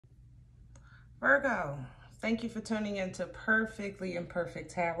Virgo, thank you for tuning into Perfectly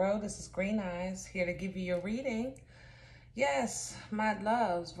Imperfect Tarot. This is Green Eyes, here to give you your reading. Yes, my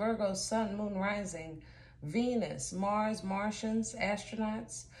loves, Virgo, Sun, Moon, Rising, Venus, Mars, Martians,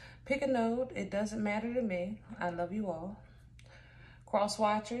 astronauts. Pick a node. It doesn't matter to me. I love you all. Cross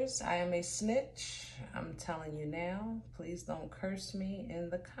watchers, I am a snitch. I'm telling you now. Please don't curse me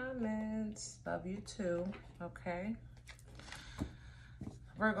in the comments. Love you too, okay?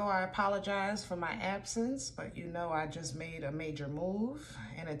 Virgo, I apologize for my absence, but you know I just made a major move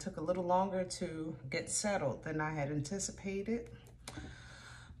and it took a little longer to get settled than I had anticipated.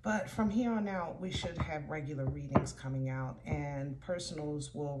 But from here on out, we should have regular readings coming out and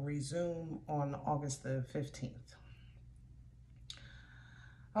personals will resume on August the 15th.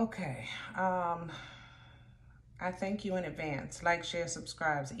 Okay, I thank you in advance. Like, share,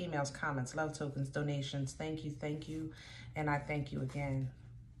 subscribes, emails, comments, love tokens, donations. Thank you, and I thank you again.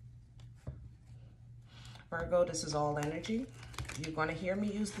 Virgo, this is all energy. You're going to hear me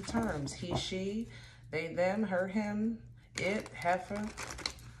use the terms he, she, they, them, her, him, it, heifer.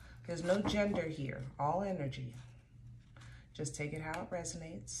 There's no gender here. All energy. Just take it how it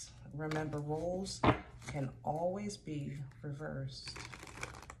resonates. Remember, roles can always be reversed.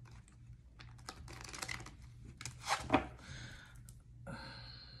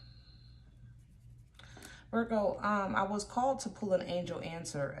 Virgo, I was called to pull an angel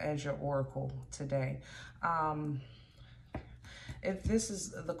answer as your oracle today. If this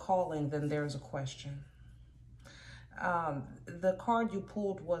is the calling, then there's a question. The card you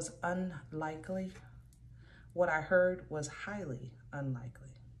pulled was unlikely. What I heard was highly unlikely,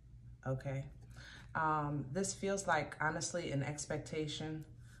 okay? This feels like, honestly, an expectation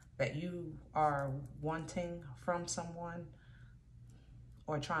that you are wanting from someone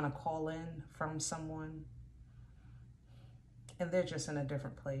or trying to call in from someone. And they're just in a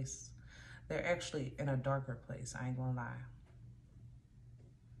different place. They're actually in a darker place, I ain't gonna lie.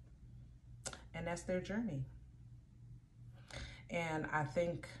 And that's their journey. And I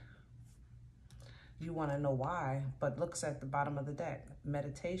think you wanna know why, but looks at the bottom of the deck.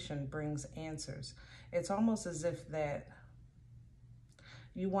 Meditation brings answers. It's almost as if that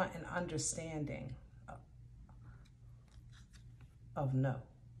you want an understanding of no.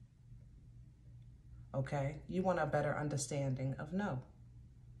 Okay, you want a better understanding of no.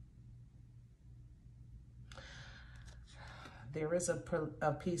 There is a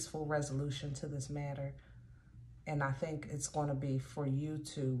peaceful resolution to this matter, and I think it's going to be for you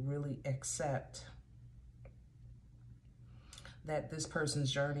to really accept that this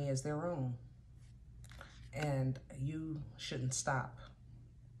person's journey is their own, and you shouldn't stop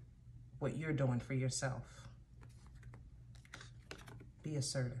what you're doing for yourself. Be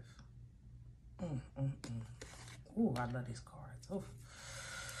assertive. Ooh, I love these cards. Oof.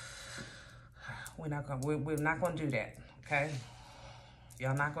 We're not gonna do that, okay?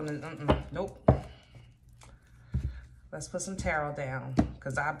 Y'all not gonna, nope. Let's put some tarot down,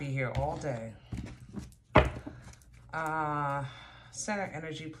 because I'll be here all day. Center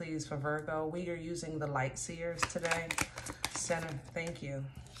energy, please, for Virgo. We are using the Light Seers today. Center, thank you.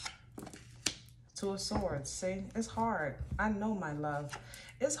 Two of Swords, see? It's hard. I know, my love.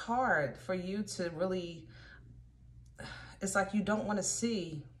 It's hard for you to really, it's like you don't want to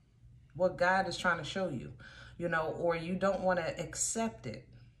see what God is trying to show you, you know, or you don't want to accept it,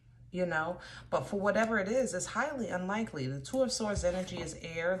 you know, but for whatever it is, it's highly unlikely. The Two of Swords energy is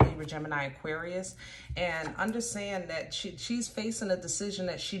air, Libra, Gemini, Aquarius, and understand that she's facing a decision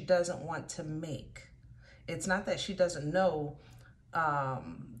that she doesn't want to make. It's not that she doesn't know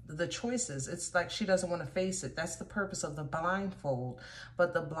the choices. It's like she doesn't want to face it. That's the purpose of the blindfold.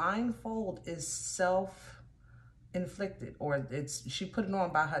 But the blindfold is self-inflicted, or she put it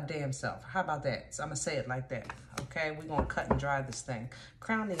on by her damn self. How about that? So I'm gonna say it like that. Okay, we're gonna cut and dry this thing.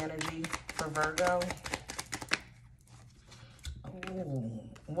 Crowning energy for Virgo. Ooh,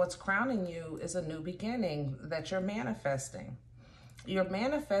 what's crowning you is a new beginning that you're manifesting. You're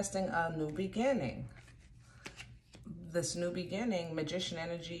manifesting a new beginning. This new beginning, Magician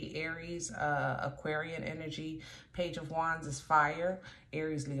energy, Aries, Aquarian energy, Page of Wands is fire,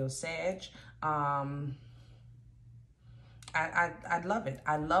 Aries, Leo, Sag. I love it.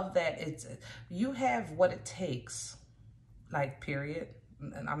 I love that you have what it takes, like, period.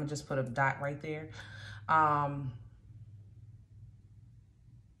 And I'm gonna just put a dot right there.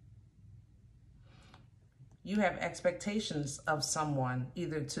 You have expectations of someone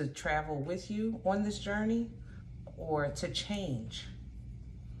either to travel with you on this journey or to change.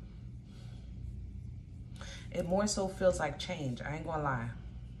 It more so feels like change. I ain't gonna lie.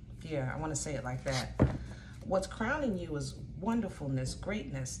 Yeah, I want to say it like that. What's crowning you is wonderfulness,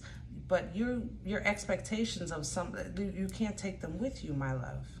 greatness, But your expectations of something, you can't take them with you, my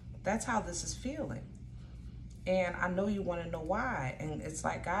love. That's how this is feeling. And I know you want to know why. And it's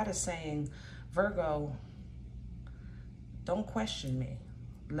like God is saying, Virgo, don't question me.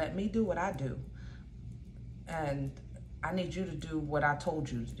 Let me do what I do. And I need you to do what I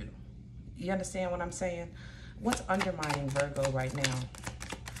told you to do. You understand what I'm saying? What's undermining Virgo right now?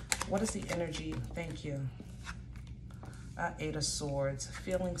 What is the energy? Thank you. Eight of Swords.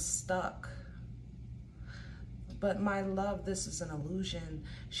 Feeling stuck. But my love, this is an illusion.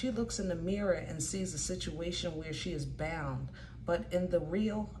 She looks in the mirror and sees a situation where she is bound. But in the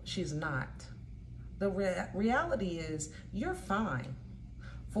real, she's not. The reality is you're fine.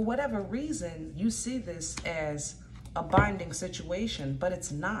 For whatever reason, you see this as a binding situation, but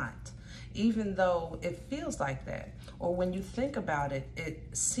it's not. Even though it feels like that, or when you think about it, it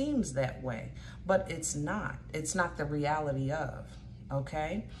seems that way, but it's not. It's not the reality of,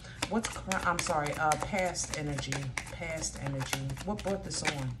 okay? I'm sorry, past energy, What brought this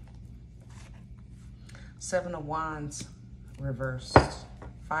on? Seven of Wands reversed.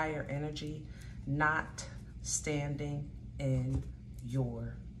 Fire energy, not standing in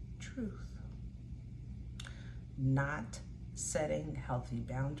your truth. Not setting healthy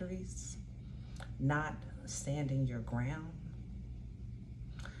boundaries. Not standing your ground.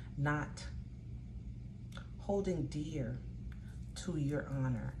 Not holding dear to your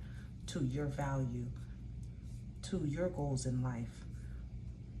honor, to your value, to your goals in life.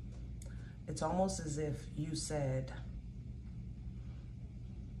 It's almost as if you said,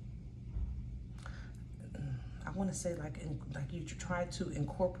 I want to say like you try to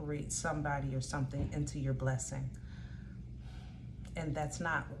incorporate somebody or something into your blessing. And that's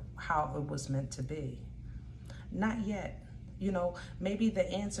not how it was meant to be. Not yet. You know, maybe the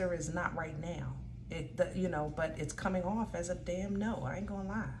answer is not right now. But it's coming off as a damn no. I ain't gonna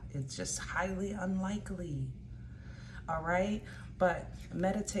lie. It's just highly unlikely. All right? But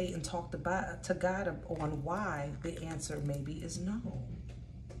meditate and talk to God on why the answer maybe is no.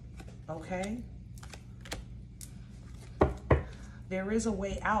 Okay? There is a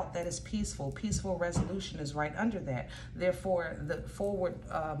way out that is peaceful. Peaceful resolution is right under that. Therefore, the forward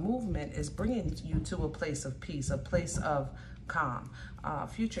movement is bringing you to a place of peace, a place of calm.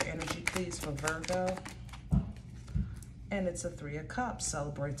 Future energy, please, for Virgo. And it's a Three of Cups,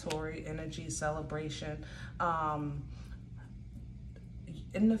 celebratory energy, celebration.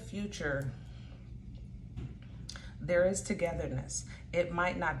 In the future, there is togetherness. It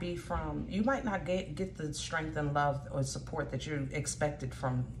might not be from, you might not get the strength and love or support that you expected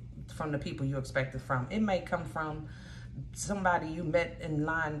from the people you expected from. It may come from somebody you met in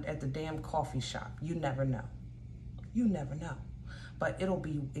line at the damn coffee shop. You never know. You never know. But it'll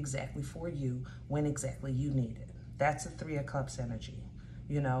be exactly for you when exactly you need it. That's a Three of Cups energy.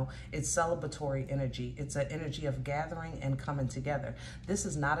 You know, it's celebratory energy. It's an energy of gathering and coming together. This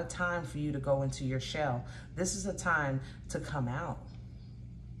is not a time for you to go into your shell. This is a time to come out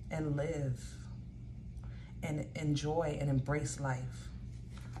and live and enjoy and embrace life.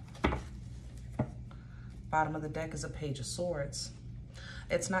 Bottom of the deck is a Page of Swords.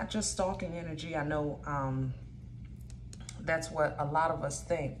 It's not just stalking energy. I know that's what a lot of us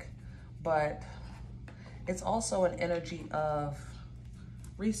think, but it's also an energy of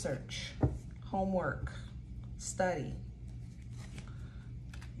research, homework, study.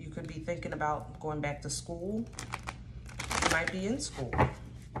 You could be thinking about going back to school. You might be in school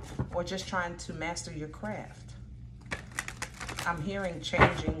or just trying to master your craft. I'm hearing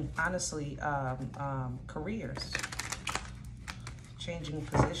changing, honestly, careers, changing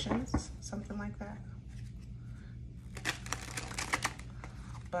positions, something like that.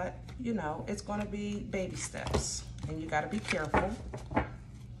 But, you know, it's going to be baby steps, and you got to be careful.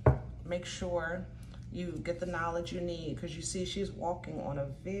 Make sure you get the knowledge you need, because you see she's walking on a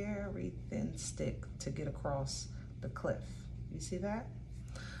very thin stick to get across the cliff. You see that?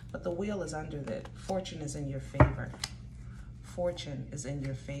 But the wheel is under that. Fortune is in your favor. Fortune is in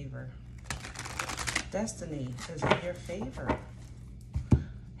your favor. Destiny is in your favor.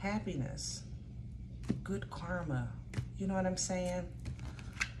 Happiness. Good karma. You know what I'm saying?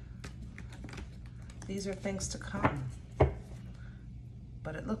 These are things to come.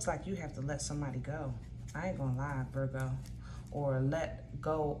 But it looks like you have to let somebody go. I ain't gonna lie, Virgo. Or let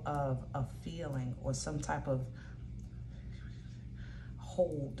go of a feeling or some type of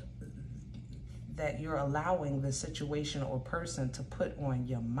hold that you're allowing the situation or person to put on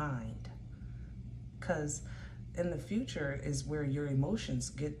your mind. Because in the future is where your emotions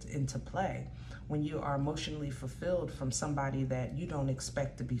get into play. When you are emotionally fulfilled from somebody that you don't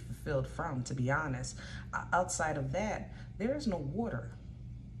expect to be fulfilled from, to be honest. Outside of that, there is no water.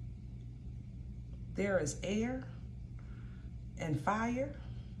 There is air and fire.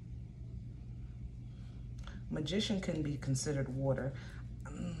 Magician can be considered water.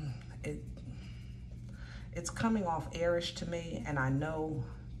 It's coming off airish to me, and I know,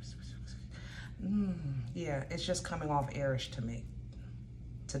 yeah, it's just coming off airish to me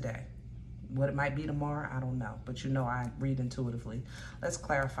today. What it might be tomorrow, I don't know, but you know I read intuitively. Let's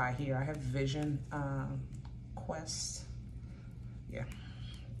clarify here. I have vision quests. Yeah.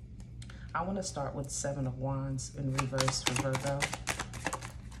 I want to start with 7 of Wands in reverse for Virgo.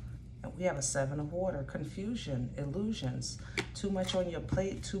 And we have a 7 of Water. Confusion, illusions, too much on your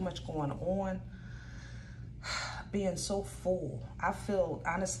plate, too much going on. Being so full. I feel,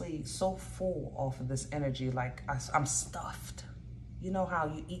 honestly, so full off of this energy, like I'm stuffed. You know how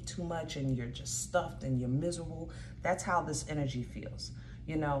you eat too much and you're just stuffed and you're miserable? That's how this energy feels,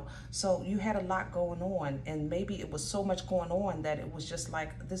 you know? So you had a lot going on, and maybe it was so much going on that it was just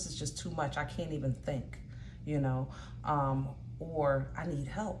like, this is just too much. I can't even think, you know? Or I need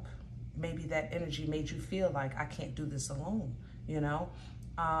help. Maybe that energy made you feel like I can't do this alone, you know?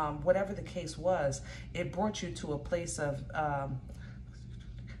 Whatever the case was, it brought you to a place of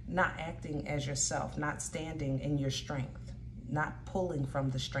not acting as yourself, not standing in your strength, not pulling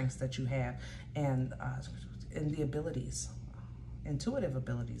from the strengths that you have, and the abilities, intuitive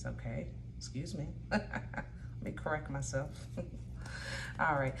abilities, okay? Excuse me. Let me correct myself.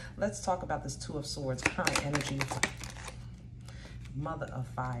 All right, let's talk about this 2 of Swords, current energy. Mother of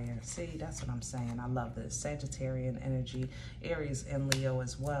Fire. See, that's what I'm saying. I love this. Sagittarian energy, Aries and Leo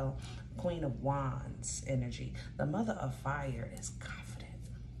as well. Queen of Wands energy. The Mother of Fire is confident.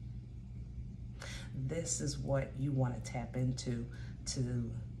 This is what you want to tap into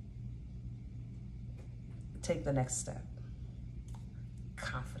to take the next step.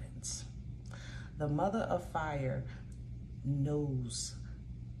 Confidence. The Mother of Fire knows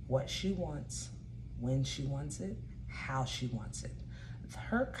what she wants, when she wants it, how she wants it.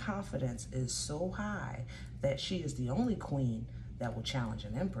 Her confidence is so high that she is the only queen that will challenge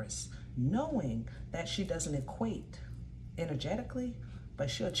an empress, knowing that she doesn't equate energetically, but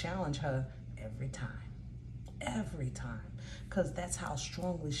she'll challenge her every time, because that's how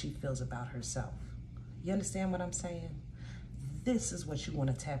strongly she feels about herself. You understand what I'm saying? This is what you want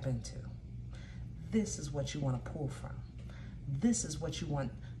to tap into. This is what you want to pull from. This is what you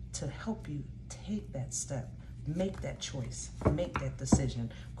want to help you take that step. Make that choice, make that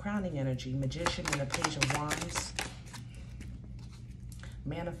decision. Crowning energy, Magician and the Page of Wands.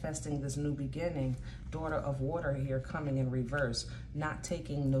 Manifesting this new beginning, Daughter of Water here coming in reverse, not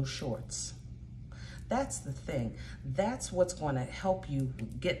taking no shorts. That's the thing. That's what's going to help you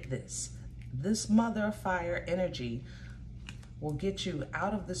get this. This Mother of Fire energy will get you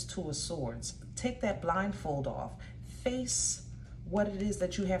out of this 2 of Swords. Take that blindfold off. Face what it is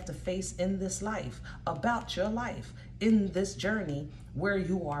that you have to face in this life, about your life, in this journey where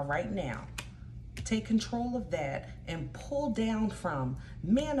you are right now. Take control of that and pull down from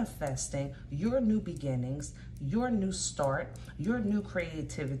manifesting your new beginnings, your new start, your new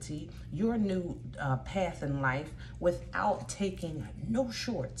creativity, your new path in life without taking no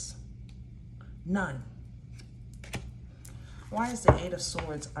shorts. None. Why is the 8 of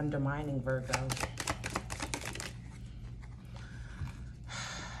Swords undermining Virgo?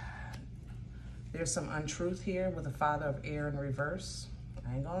 There's some untruth here with the Father of Air in reverse.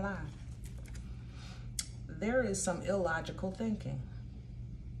 I ain't gonna lie. There is some illogical thinking.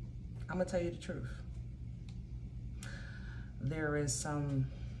 I'm gonna tell you the truth. There is some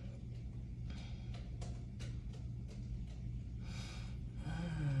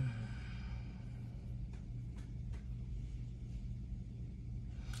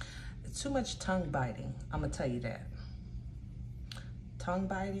too much tongue biting. I'm gonna tell you that. Tongue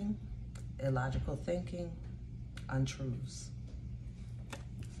biting, illogical thinking, untruths.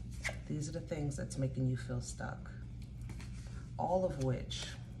 These are the things that's making you feel stuck. All of which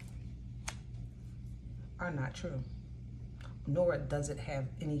are not true. Nor does it have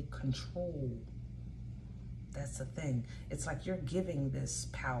any control. That's the thing. It's like you're giving this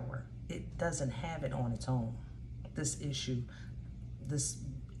power. It doesn't have it on its own. This issue, this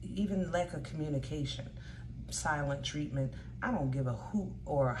even lack of communication, silent treatment. I don't give a hoot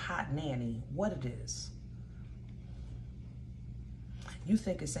or a hot nanny what it is. You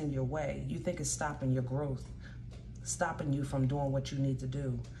think it's in your way. You think it's stopping your growth, stopping you from doing what you need to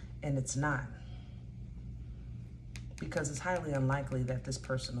do, and it's not. Because it's highly unlikely that this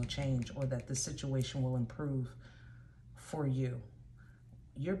person will change or that this situation will improve for you.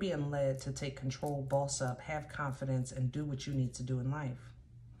 You're being led to take control, boss up, have confidence, and do what you need to do in life.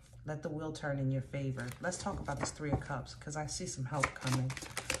 Let the wheel turn in your favor. Let's talk about this 3 of Cups, because I see some help coming.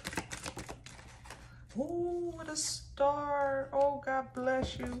 the star. Oh, God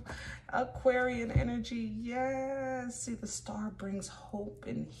bless you. Aquarian energy. Yes. See, the star brings hope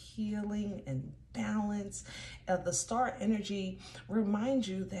and healing and balance. The star energy reminds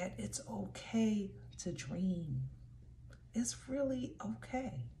you that it's okay to dream. It's really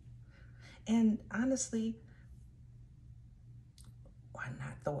okay. And honestly, why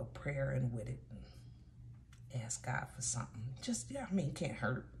not throw a prayer in with it? Ask God for something. Just, yeah, I mean, it can't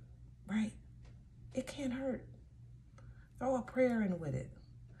hurt, right? It can't hurt. Throw a prayer in with it.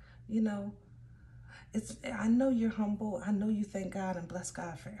 You know, I know you're humble. I know you thank God and bless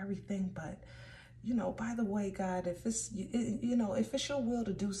God for everything, but, you know, by the way, God, if it's, you know, if it's your will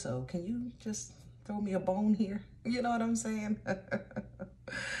to do so, can you just throw me a bone here? You know what I'm saying?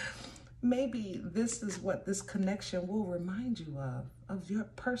 Maybe this is what this connection will remind you of your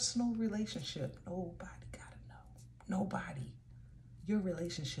personal relationship. Nobody gotta know. Nobody. Your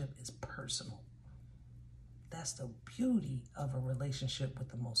relationship is personal. That's the beauty of a relationship with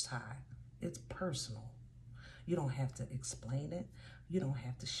the Most High. It's personal. You don't have to explain it. You don't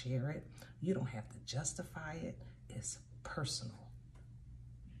have to share it. You don't have to justify it. It's personal.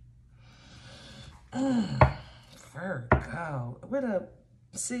 Virgo.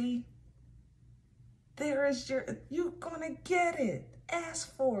 See? There is you're gonna get it.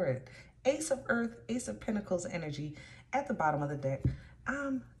 Ask for it. Ace of Earth, Ace of Pentacles energy at the bottom of the deck.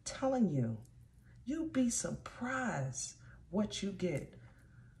 I'm telling you, you'd be surprised what you get.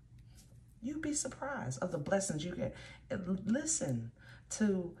 You'd be surprised of the blessings you get. Listen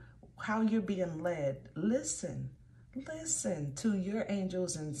to how you're being led. Listen to your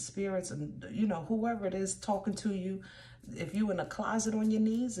angels and spirits and, you know, whoever it is talking to you. If you're in a closet on your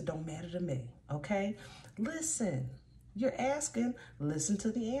knees, it don't matter to me, okay? Listen. You're asking, listen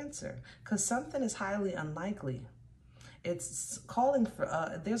to the answer, because something is highly unlikely. It's calling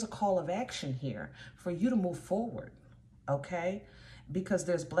for, there's a call of action here for you to move forward, okay? Because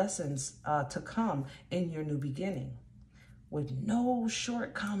there's blessings to come in your new beginning with no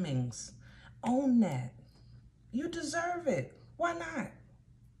shortcomings. Own that. You deserve it. Why not?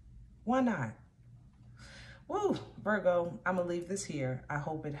 Why not? Woo, Virgo, I'm going to leave this here. I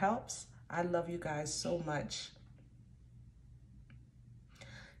hope it helps. I love you guys so much.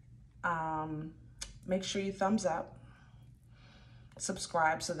 Make sure you thumbs up.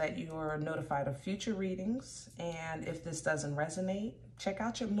 Subscribe so that you are notified of future readings. And if this doesn't resonate, check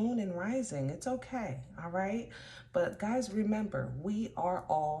out your moon and rising. It's okay, all right? But guys, remember, we are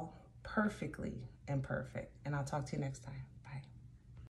all perfectly imperfect. And I'll talk to you next time.